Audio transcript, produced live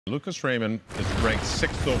Lucas Raymond is ranked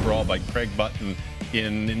 6th overall by Craig Button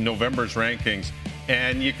in November's rankings,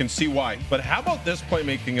 and you can see why. But how about this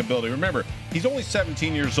playmaking ability? Remember, he's only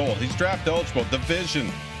 17 years old. He's draft eligible. The vision,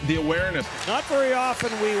 the awareness. Not very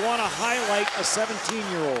often we want to highlight a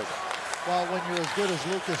 17-year-old. Well, when you're as good as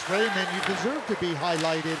Lucas Raymond, you deserve to be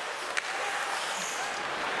highlighted.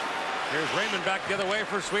 Here's Raymond back the other way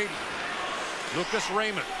for Sweden. Lucas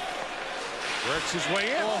Raymond works his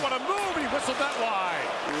way in. Oh, what a move! He whistled that wide.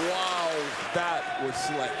 Wow, that was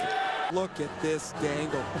slick. Look at this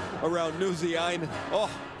dangle around Nuziainen. Oh,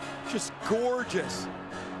 just gorgeous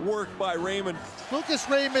work by Raymond. Lucas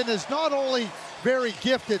Raymond is not only very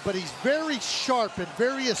gifted, but he's very sharp and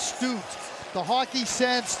very astute. The hockey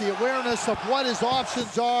sense, the awareness of what his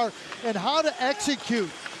options are, and how to execute.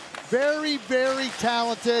 Very, very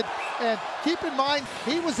talented. And keep in mind,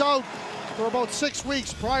 he was out for about 6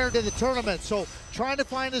 weeks prior to the tournament. So trying to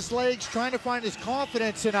find his legs, trying to find his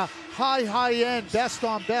confidence in a high-end,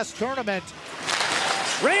 best-on-best tournament.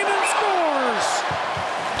 Raymond scores!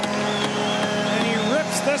 And he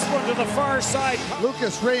rips this one to the far side.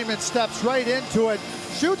 Lucas Raymond steps right into it,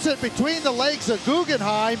 shoots it between the legs of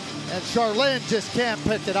Guggenheim, and Charlene just can't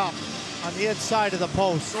pick it up on the inside of the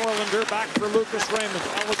post. Norlander back for Lucas Raymond,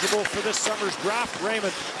 eligible for this summer's draft.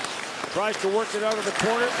 Raymond tries to work it out of the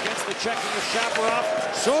corner against the checking of Shaparov.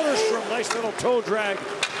 Soderstrom, nice little toe drag,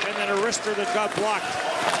 and then a wrister that got blocked.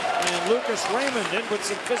 And Lucas Raymond in with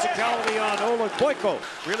some physicality on Oleg Boyko.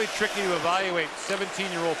 Really tricky to evaluate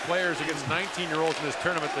 17-year-old players against 19-year-olds in this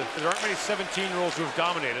tournament. There aren't many 17-year-olds who have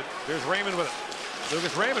dominated. There's Raymond with it.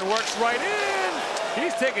 Lucas Raymond works right in.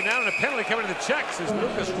 He's taken down, and a penalty coming to the Czechs as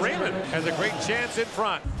Lucas Raymond has a great chance in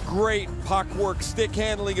front. Great puck work, stick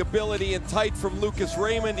handling ability, and tight from Lucas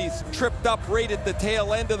Raymond. He's tripped up right at the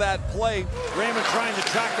tail end of that play. Raymond trying to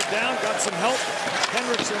track it down, got some help.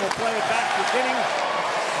 Henriksen will play it back, beginning.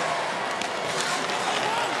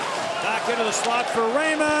 Back into the slot for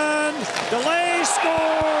Raymond. Delay,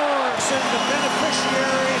 scores! And the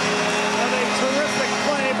beneficiary of a terrific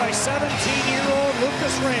play by 17-year-old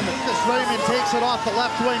Lucas Raymond. Lucas Raymond takes it off the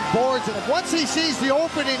left wing boards, and once he sees the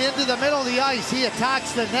opening into the middle of the ice, he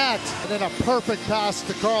attacks the net. And then a perfect pass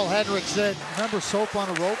to Carl Henriksen. Remember soap on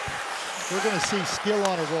a rope? We're going to see skill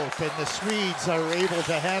on a rope, and the Swedes are able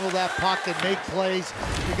to handle that puck and make plays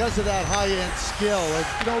because of that high-end skill. And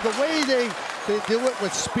you know, the way they do it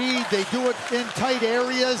with speed, they do it in tight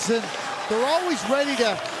areas, and they're always ready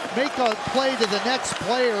to make a play to the next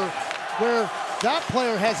player where that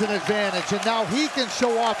player has an advantage, and now he can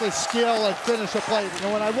show off his skill and finish a play. You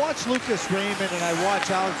know, when I watch Lucas Raymond and I watch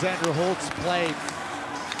Alexander Holtz play,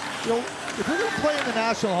 you know, if you're going to play in the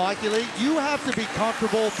National Hockey League, you have to be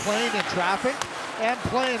comfortable playing in traffic and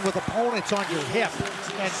playing with opponents on your hip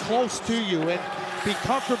and close to you, and be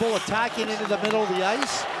comfortable attacking into the middle of the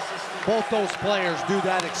ice. Both those players do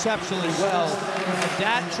that exceptionally well, and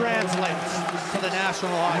that translates to the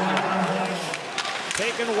National Hockey League.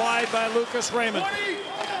 Taken wide by Lucas Raymond.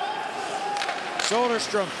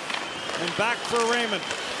 Soderstrom, and back for Raymond.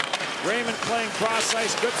 Raymond playing cross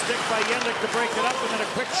ice, good stick by Yendik to break it up, and then a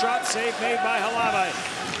quick shot save made by Halavai.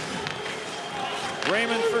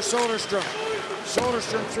 Raymond for Soderstrom.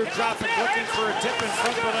 Soderstrom through traffic, looking for a tip in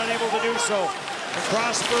front, but unable to do so.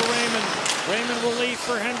 Across for Raymond. Raymond will lead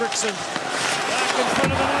for Henriksen. Back in front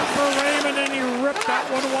of the net for Raymond, and he ripped that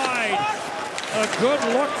one wide. A good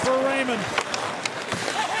look for Raymond.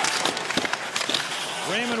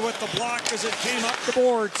 Raymond with the block as it came up the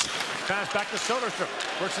boards. Pass back to Soderstrom.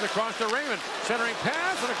 Works it across to Raymond. Centering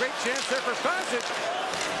pass, and a great chance there for Pasic.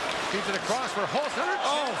 Feeds it across for Holtz.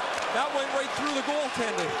 Oh, that went right through the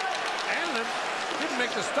goaltender. And then didn't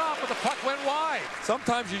make the stop, but the puck went wide.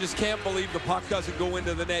 Sometimes you just can't believe the puck doesn't go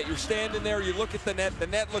into the net. You're standing there, you look at the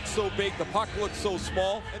net looks so big, the puck looks so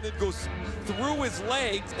small, and it goes through his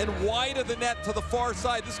legs and wide of the net to the far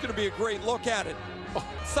side. This is going to be a great look at it. Oh,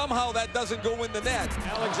 somehow that doesn't go in the net.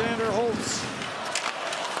 Alexander Holtz.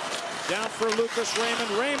 Down for Lucas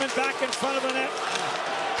Raymond. Raymond back in front of the net.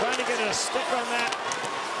 Trying to get a stick on that.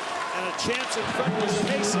 And a chance in front of his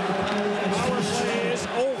face. Power play is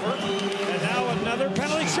over. And now another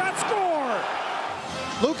penalty shot, score!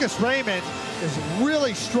 Lucas Raymond is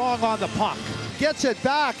really strong on the puck. Gets it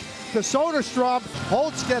back to Soderstrom.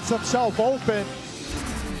 Holtz gets himself open.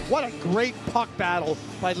 What a great puck battle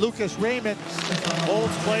by Lucas Raymond.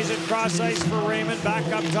 Holtz plays it cross ice for Raymond. Back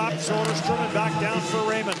up top, Soderstrom, and back down for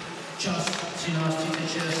Raymond. They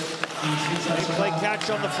play catch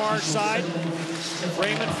on the far side.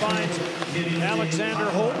 Raymond finds Alexander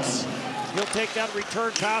Holtz. He'll take that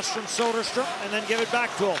return pass from Soderstrom and then give it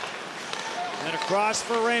back to him. And across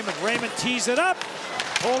for Raymond. Raymond tees it up.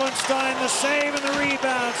 Holenstein the save and the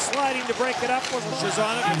rebound. Sliding to break it up. Pushes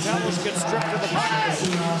on it. Metellus gets stripped to the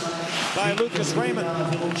puck by Lucas Raymond.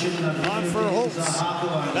 On for Holtz.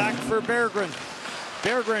 Back for Berggren.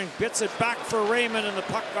 Berggren gets it back for Raymond, and the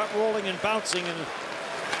puck got rolling and bouncing, and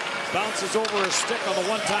bounces over a stick on the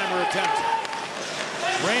one-timer attempt.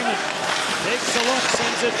 Raymond takes a look,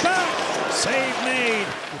 sends it back. Save made.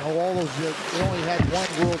 You know, all those, they only had one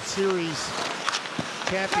World Series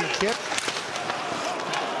championship.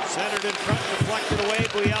 Centered in front, deflected away.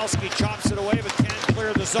 Bujowski chops it away, but can't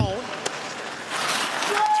clear the zone.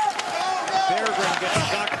 Berggren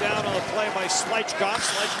gets knocked down on the play by Sleichkov.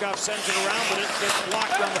 Sleichkov sends it around, but it gets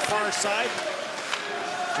blocked on the far side.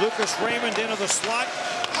 Lucas Raymond into the slot.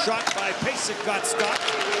 Shot by Pasek got stopped.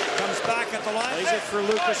 Comes back at the line. Plays it for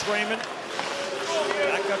Lucas Raymond.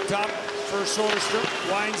 Back up top for Soderstrom.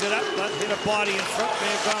 Winds it up, but hit a body in front. May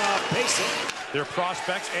have gone off Pasek. Their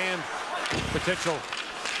prospects and potential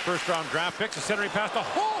first-round draft picks. A centering pass to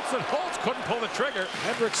Holtz, and Holtz couldn't pull the trigger.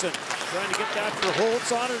 Hendrickson trying to get that for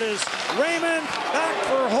Holtz. On it is Raymond. Back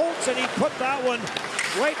for Holtz, and he put that one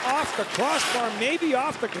right off the crossbar, maybe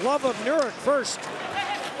off the glove of Nurek first.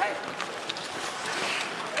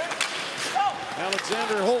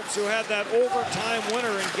 Alexander Holtz, who had that overtime winner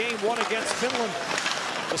in Game 1 against Finland.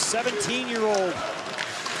 The 17-year-old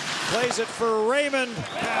plays it for Raymond.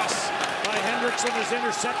 Pass by Hendrickson is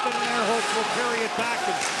intercepted, and there Holtz will carry it back.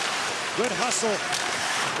 And good hustle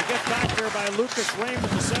to get back there by Lucas Raymond,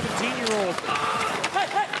 the 17-year-old.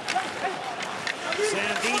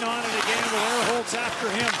 Sandin on it again with Ehrholtz after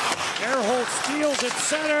him. Ehrholtz steals it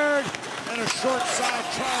centered, and a short side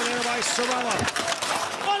try there by Sorella.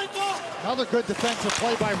 Another good defensive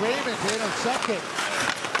play by Raymond to intercept it.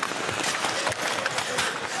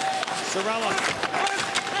 Sorella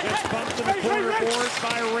gets bumped to the corner boards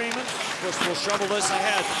by Raymond. Chris will shovel this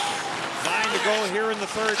ahead. 9 to go here in the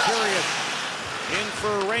third period. In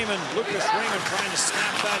for Raymond. Lucas Raymond trying to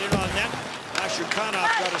snap that in on net. Ashukanov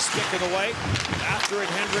got a stick in the way. After it,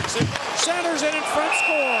 Hendrickson centers it in front,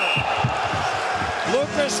 score.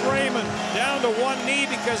 Lucas Raymond down to one knee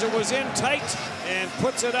because it was in tight and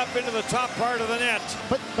puts it up into the top part of the net.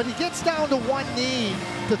 But he gets down to one knee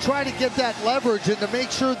to try to get that leverage and to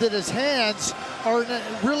make sure that his hands are in a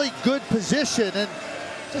really good position. And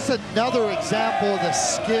just another example of the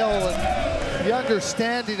skill and the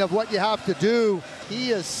understanding of what you have to do.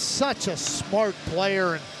 He is such a smart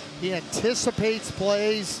player, and he anticipates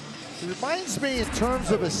plays. He reminds me in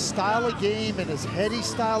terms of his style of game and his heady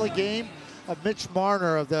style of game of Mitch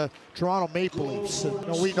Marner of the Toronto Maple Leafs. And, you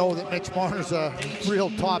know, we know that Mitch Marner's a real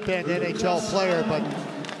top-end NHL player, but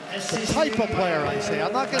the type of player, I say.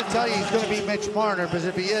 I'm not going to tell you he's going to be Mitch Marner, because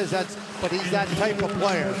if he is, but he's that type of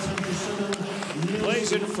player.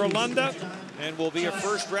 Plays in Frölunda and will be a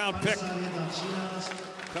first-round pick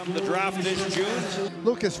come the draft this June.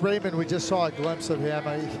 Lucas Raymond, we just saw a glimpse of him.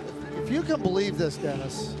 If you can believe this,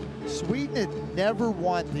 Dennis, Sweden had never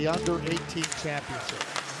won the under-18 championship.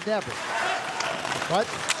 Never. But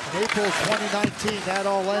in April 2019, that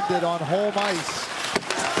all ended on home ice.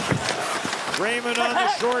 Raymond on the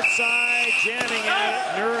short side, jamming at it,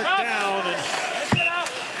 Nurek down, and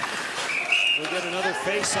we'll get another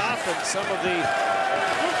face-off, and some of the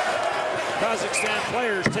Kazakhstan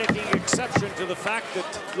players taking exception to the fact that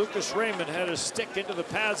Lucas Raymond had a stick into the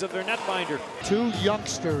pads of their netminder. Two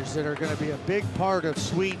youngsters that are going to be a big part of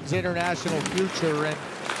Sweden's international future, and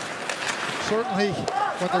certainly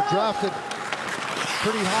when they're drafted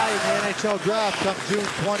pretty high in the NHL draft come June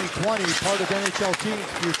 2020, part of NHL team's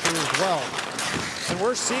future as well. And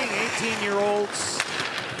we're seeing 18-year-olds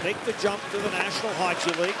make the jump to the National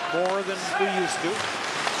Hockey League more than we used to.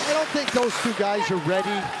 I don't think those two guys are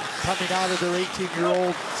ready coming out of their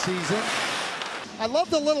 18-year-old season. I love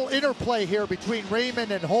the little interplay here between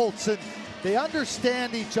Raymond and Holtz, and they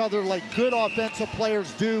understand each other like good offensive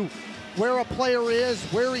players do, where a player is,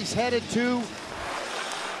 where he's headed to.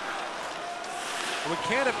 We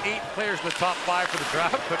can't have 8 players in the top 5 for the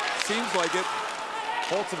draft, but Seems like it.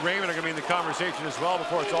 Holtz and Raymond are going to be in the conversation as well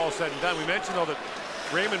before it's all said and done. We mentioned, though, that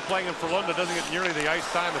Raymond playing in Frölunda doesn't get nearly the ice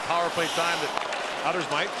time, the power play time that others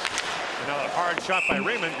might. And now a hard shot by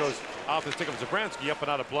Raymond goes off the stick of Zabransky, up and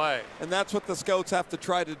out of play. And that's what the scouts have to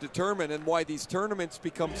try to determine, and why these tournaments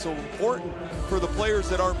become so important for the players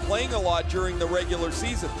that aren't playing a lot during the regular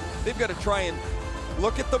season. They've got to try and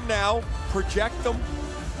look at them now, project them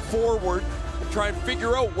forward, and try and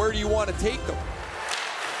figure out where do you want to take them.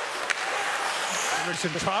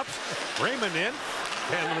 Hendrickson drops, Raymond in,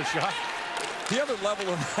 handling the shot. The other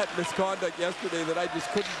level of that misconduct yesterday that I just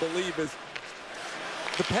couldn't believe is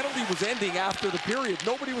the penalty was ending after the period.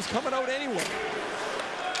 Nobody was coming out anyway.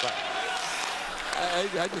 But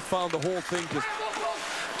I just found the whole thing just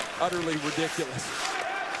utterly ridiculous.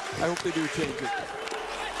 I hope they do change it.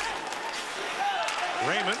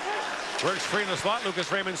 Raymond works free in the slot.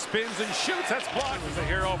 Lucas Raymond spins and shoots. That's blocked. He's a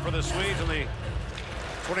hero for the Swedes in the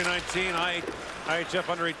 2019 IIHF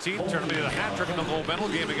Under-18 tournament. He had a hat-trick in the whole medal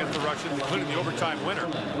game against the Russians, including the overtime winner.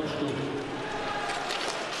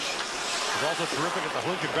 He's also terrific at the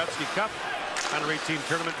Hlinka Cup Under-18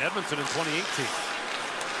 tournament in Edmonton in 2018.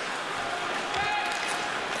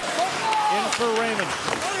 In for Raymond.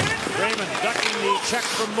 Raymond ducking the check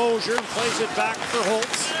from Mosier and plays it back for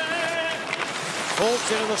Holtz.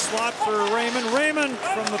 Holtz into the slot for Raymond. Raymond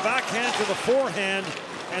from the backhand to the forehand,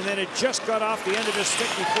 and then it just got off the end of his stick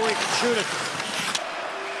before he could shoot it.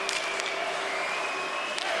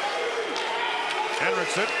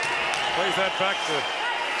 Henriksen plays that back to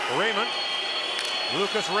Raymond.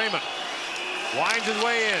 Lucas Raymond winds his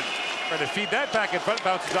way in. Trying to feed that back in front,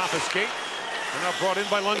 bounces off his skate. And now brought in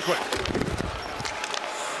by Lundqvist.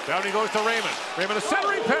 Down he goes to Raymond. Raymond a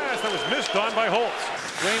centering pass that was missed on by Holtz.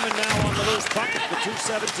 Raymond now on the loose puck. The two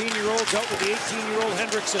 17-year-olds out with the 18-year-old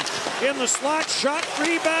Henriksen. In the slot, shot,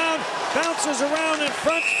 rebound, bounces around in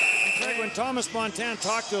front. Craig, when Thomas Montan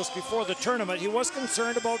talked to us before the tournament, he was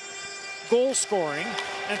concerned about goal scoring,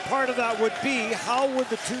 and part of that would be how would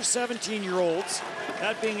the two 17-year-olds,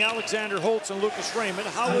 that being Alexander Holtz and Lucas Raymond,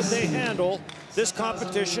 how would they handle this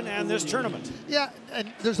competition and this tournament? Yeah,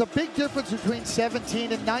 and there's a big difference between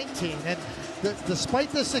 17 and 19, and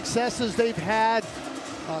despite the successes they've had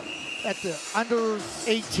at the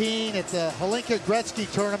under-18, at the Hlinka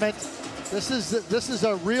tournament, this is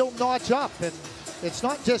a real notch up, and it's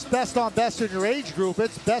not just best on best in your age group,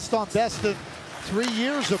 it's best on best in 3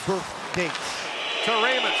 years of birth dates. To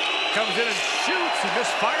Raymond, comes in and shoots, he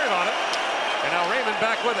misfired on it, and now Raymond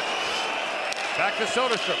back with it. Back to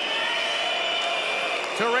Soderstrom.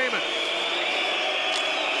 To Raymond.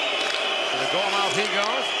 To the goal mouth he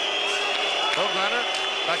goes. Hoglander,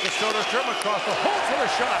 back to Soderstrom, across the Holtz with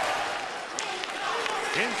a shot.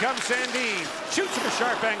 In comes Sandin, shoots at a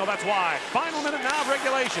sharp angle, that's wide. Final minute now of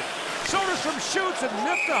regulation. Soderstrom shoots and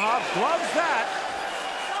Niftahoff gloves that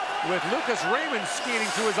with Lucas Raymond skating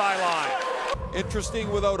to his eye line.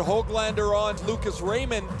 Interesting without Hoglander on. Lucas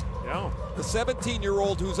Raymond, Yeah. the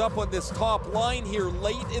 17-year-old who's up on this top line here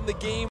late in the game.